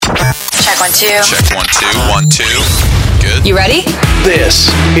1, 2. Check 1, 2, 1, 2. Good. You ready? This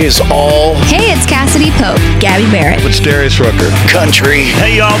is all Hey, it's Cassidy Pope, Gabby Barrett. It's Darius Rucker. country.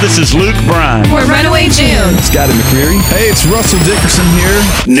 Hey y'all, this is Luke Bryan. We're Runaway June. Scotty McCreery. Hey, it's Russell Dickerson here.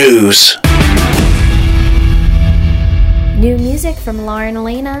 News. New music from Lauren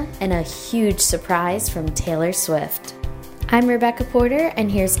Elena and a huge surprise from Taylor Swift. I'm Rebecca Porter,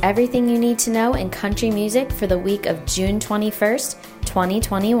 and here's everything you need to know in country music for the week of June 21st,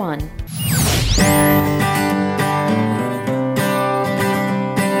 2021.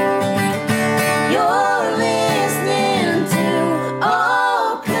 You're listening to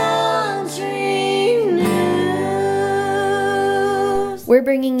All Country News. We're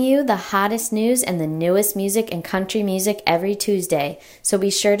bringing you the hottest news and the newest music and country music every Tuesday, so be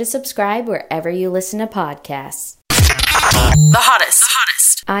sure to subscribe wherever you listen to podcasts. The hottest.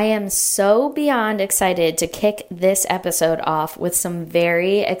 I am so beyond excited to kick this episode off with some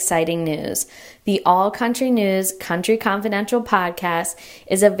very exciting news. The All Country News Country Confidential podcast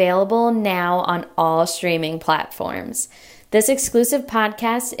is available now on all streaming platforms. This exclusive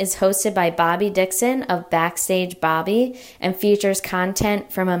podcast is hosted by Bobby Dixon of Backstage Bobby and features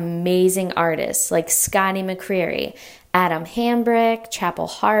content from amazing artists like Scotty McCreery, Adam Hambrick, Chapel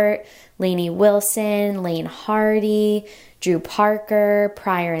Hart, Lainey Wilson, Lane Hardy, Drew Parker,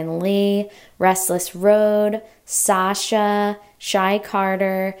 Pryor and Lee, Restless Road, Sasha, Shy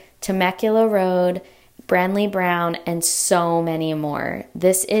Carter, Temecula Road, Brenley Brown, and so many more.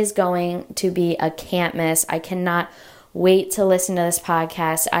 This is going to be a can't miss. I cannot wait to listen to this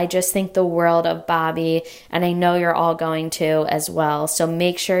podcast. I just think the world of Bobby, and I know you're all going to as well. So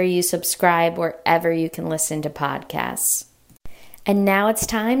make sure you subscribe wherever you can listen to podcasts. And now it's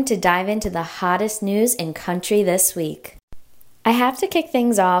time to dive into the hottest news in country this week. I have to kick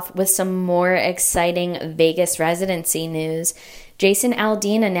things off with some more exciting Vegas residency news. Jason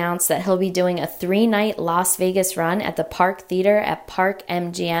Aldean announced that he'll be doing a 3-night Las Vegas run at the Park Theater at Park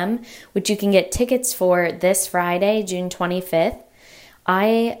MGM, which you can get tickets for this Friday, June 25th.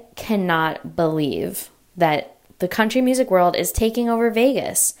 I cannot believe that the country music world is taking over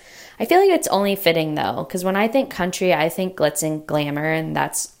Vegas. I feel like it's only fitting, though, because when I think country, I think glitz and glamour, and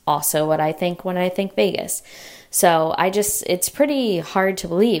that's also what I think when I think Vegas. So it's pretty hard to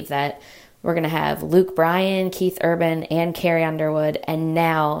believe that we're going to have Luke Bryan, Keith Urban, and Carrie Underwood, and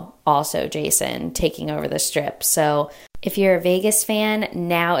now also Jason taking over the Strip. So if you're a Vegas fan,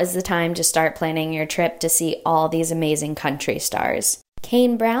 now is the time to start planning your trip to see all these amazing country stars.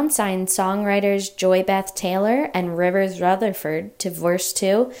 Kane Brown signed songwriters Joy Beth Taylor and Rivers Rutherford to Verse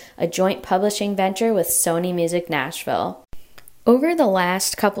 2, a joint publishing venture with Sony Music Nashville. Over the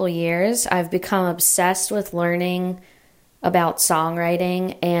last couple years, I've become obsessed with learning about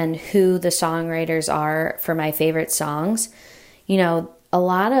songwriting and who the songwriters are for my favorite songs. You know, a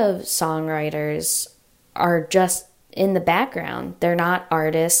lot of songwriters are just in the background. They're not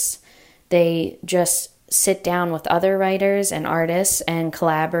artists. They just sit down with other writers and artists and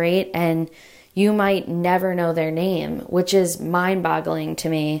collaborate, and you might never know their name, which is mind-boggling to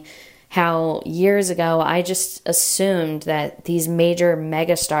me. How years ago I just assumed that these major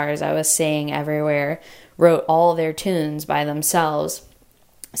megastars I was seeing everywhere wrote all their tunes by themselves.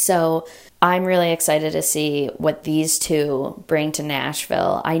 So I'm really excited to see what these two bring to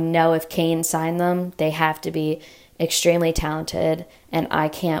Nashville. I know if Kane signed them, they have to be extremely talented, and I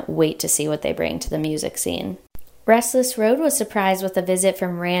can't wait to see what they bring to the music scene. Restless Road was surprised with a visit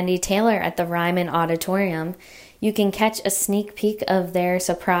from Randy Taylor at the Ryman Auditorium. You can catch a sneak peek of their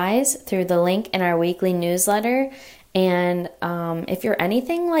surprise through the link in our weekly newsletter. And if you're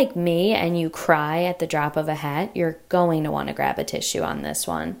anything like me and you cry at the drop of a hat, you're going to want to grab a tissue on this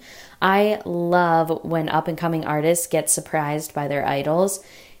one. I love when up-and-coming artists get surprised by their idols.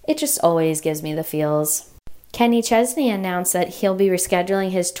 It just always gives me the feels. Kenny Chesney announced that he'll be rescheduling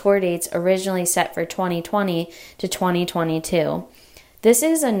his tour dates originally set for 2020 to 2022. This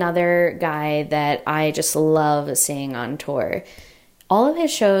is another guy that I just love seeing on tour. All of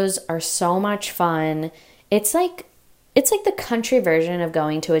his shows are so much fun. It's like the country version of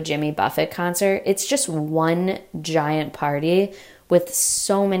going to a Jimmy Buffett concert. It's just one giant party with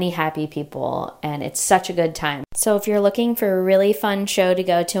so many happy people, and it's such a good time. So if you're looking for a really fun show to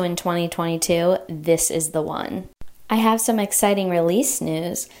go to in 2022, this is the one. I have some exciting release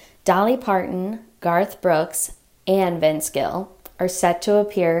news. Dolly Parton, Garth Brooks, and Vince Gill are set to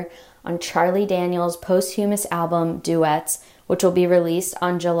appear on Charlie Daniels' posthumous album Duets, which will be released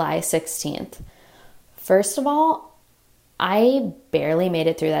on July 16th. First of all, I barely made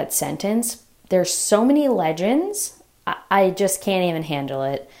it through that sentence. There's so many legends, I just can't even handle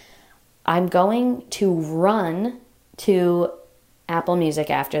it. I'm going to run to Apple Music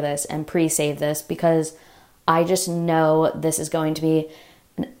after this and pre-save this because I just know this is going to be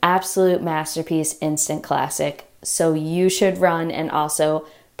an absolute masterpiece, instant classic. So you should run and also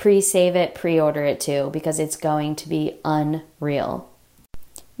pre-save it, pre-order it too, because it's going to be unreal.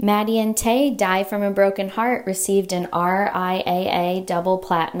 Maddie and Tay, Die From a Broken Heart, received an RIAA double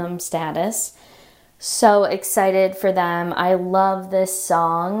platinum status. So excited for them. I love this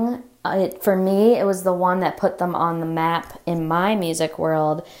song. For me, it was the one that put them on the map in my music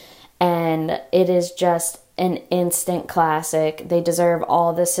world, and it is just an instant classic. They deserve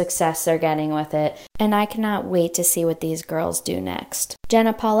all the success they're getting with it, and I cannot wait to see what these girls do next.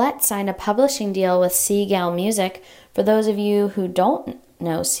 Jenna Paulette signed a publishing deal with Seagale Music. For those of you who don't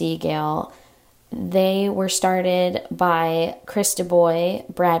know Seagale, they were started by Chris DuBois,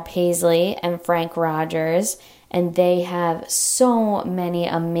 Brad Paisley, and Frank Rogers, and they have so many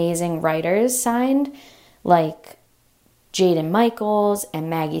amazing writers signed, like Jaden Michaels and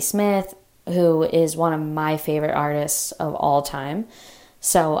Maggie Smith, who is one of my favorite artists of all time.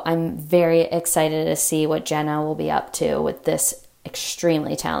 So I'm very excited to see what Jenna will be up to with this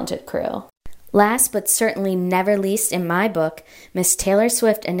extremely talented crew. Last but certainly never least in my book, Miss Taylor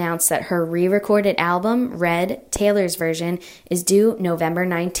Swift announced that her re-recorded album, Red, Taylor's Version, is due November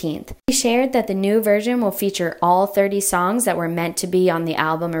 19th. She shared that the new version will feature all 30 songs that were meant to be on the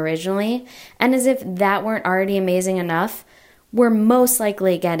album originally, and as if that weren't already amazing enough, we're most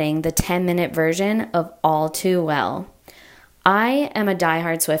likely getting the 10-minute version of All Too Well. I am a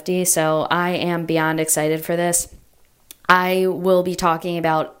diehard Swiftie, so I am beyond excited for this. I will be talking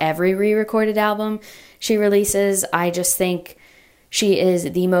about every re-recorded album she releases. I just think she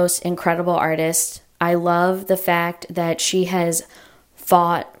is the most incredible artist. I love the fact that she has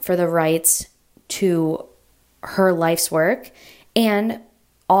fought for the rights to her life's work and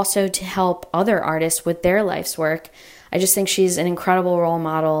also to help other artists with their life's work. I just think she's an incredible role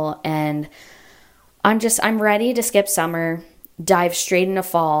model, and I'm ready to skip summer, dive straight into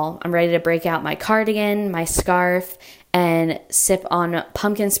fall. I'm ready to break out my cardigan, my scarf, and sip on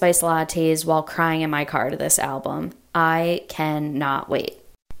pumpkin spice lattes while crying in my car to this album. I cannot wait.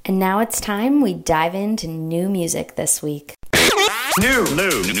 And now it's time we dive into new music this week. New.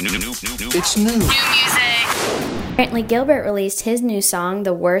 It's new. Brantley Gilbert released his new song,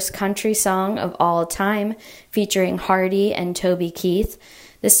 The Worst Country Song of All Time, featuring Hardy and Toby Keith.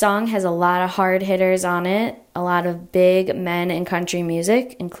 This song has a lot of hard hitters on it, a lot of big men in country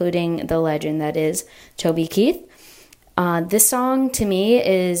music, including the legend that is Toby Keith. This song, to me,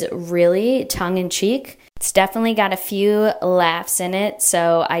 is really tongue-in-cheek. It's definitely got a few laughs in it,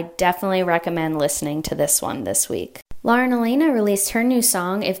 so I definitely recommend listening to this one this week. Lauren Elena released her new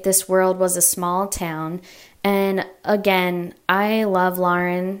song, If This World Was a Small Town, and again, I love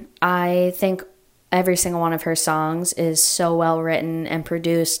Lauren. I think every single one of her songs is so well written and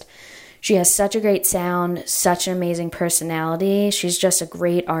produced. She has such a great sound, such an amazing personality. She's just a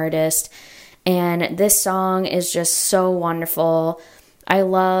great artist. And this song is just so wonderful. I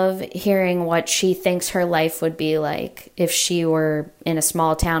love hearing what she thinks her life would be like if she were in a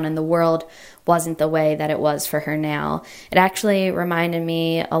small town and the world wasn't the way that it was for her now. It actually reminded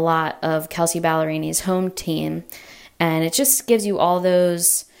me a lot of Kelsey Ballerini's Home Team. And it just gives you all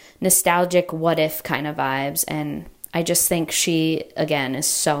those nostalgic what if kind of vibes. And I just think she, again, is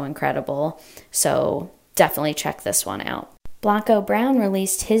so incredible. So definitely check this one out. Blanco Brown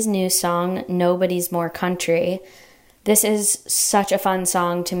released his new song, Nobody's More Country. This is such a fun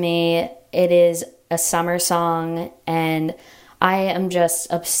song to me. It is a summer song, and I am just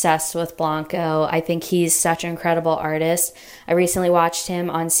obsessed with Blanco. I think he's such an incredible artist. I recently watched him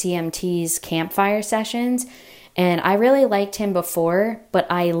on CMT's Campfire Sessions, and I really liked him before, but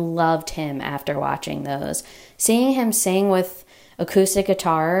I loved him after watching those. Seeing him sing with acoustic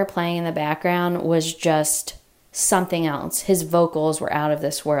guitar playing in the background was just something else. His vocals were out of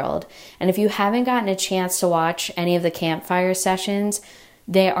this world. And if you haven't gotten a chance to watch any of the Campfire Sessions,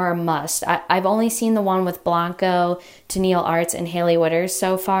 they are a must. I've only seen the one with Blanco, Tennille Arts, and Hailey Whitters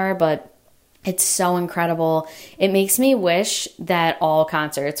so far, but it's so incredible. It makes me wish that all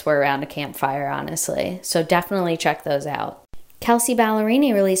concerts were around a campfire, honestly. So definitely check those out. Kelsey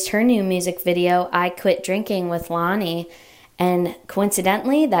Ballerini released her new music video, I Quit Drinking, with Lonnie. And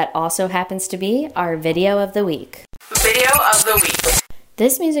coincidentally, that also happens to be our video of the week. Video of the week.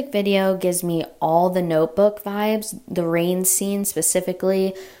 This music video gives me all the Notebook vibes, the rain scene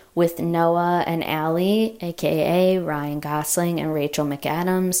specifically, with Noah and Allie, aka Ryan Gosling and Rachel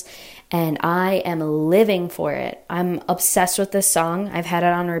McAdams, and I am living for it. I'm obsessed with this song. I've had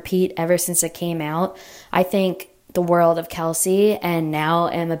it on repeat ever since it came out. I think the world of Kelsey, and now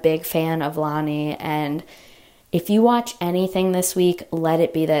am a big fan of Lonnie, and If you watch anything this week, let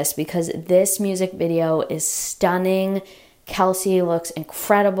it be this, because this music video is stunning. Kelsey looks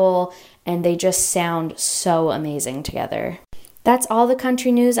incredible, and they just sound so amazing together. That's all the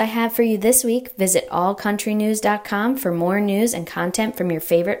country news I have for you this week. Visit allcountrynews.com for more news and content from your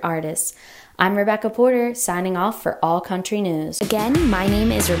favorite artists. I'm Rebecca Porter, signing off for All Country News. Again, my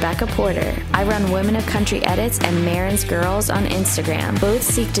name is Rebecca Porter. I run Women of Country Edits and Marin's Girls on Instagram. Both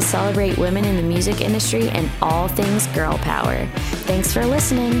seek to celebrate women in the music industry and all things girl power. Thanks for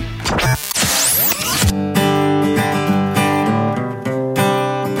listening.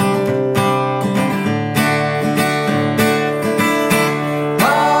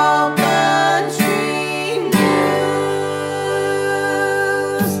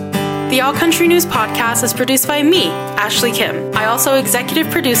 The All Country News podcast is produced by me, Ashley Kim. I also executive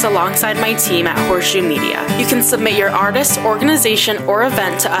produce alongside my team at Horseshoe Media. You can submit your artist, organization, or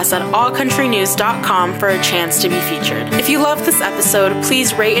event to us at allcountrynews.com for a chance to be featured. If you love this episode,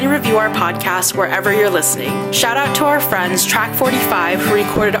 please rate and review our podcast wherever you're listening. Shout out to our friends Track 45 who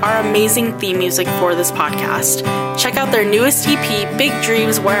recorded our amazing theme music for this podcast. Check out their newest EP, Big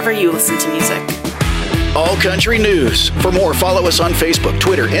Dreams, wherever you listen to music. All Country News. For more, follow us on Facebook,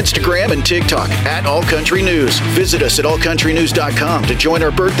 Twitter, Instagram, and TikTok at All Country News. Visit us at allcountrynews.com to join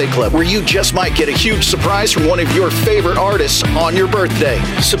our birthday club, where you just might get a huge surprise from one of your favorite artists on your birthday.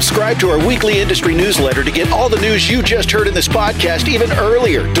 Subscribe to our weekly industry newsletter to get all the news you just heard in this podcast even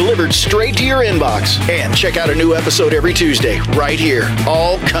earlier, delivered straight to your inbox. And check out a new episode every Tuesday, right here,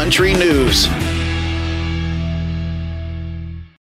 All Country News.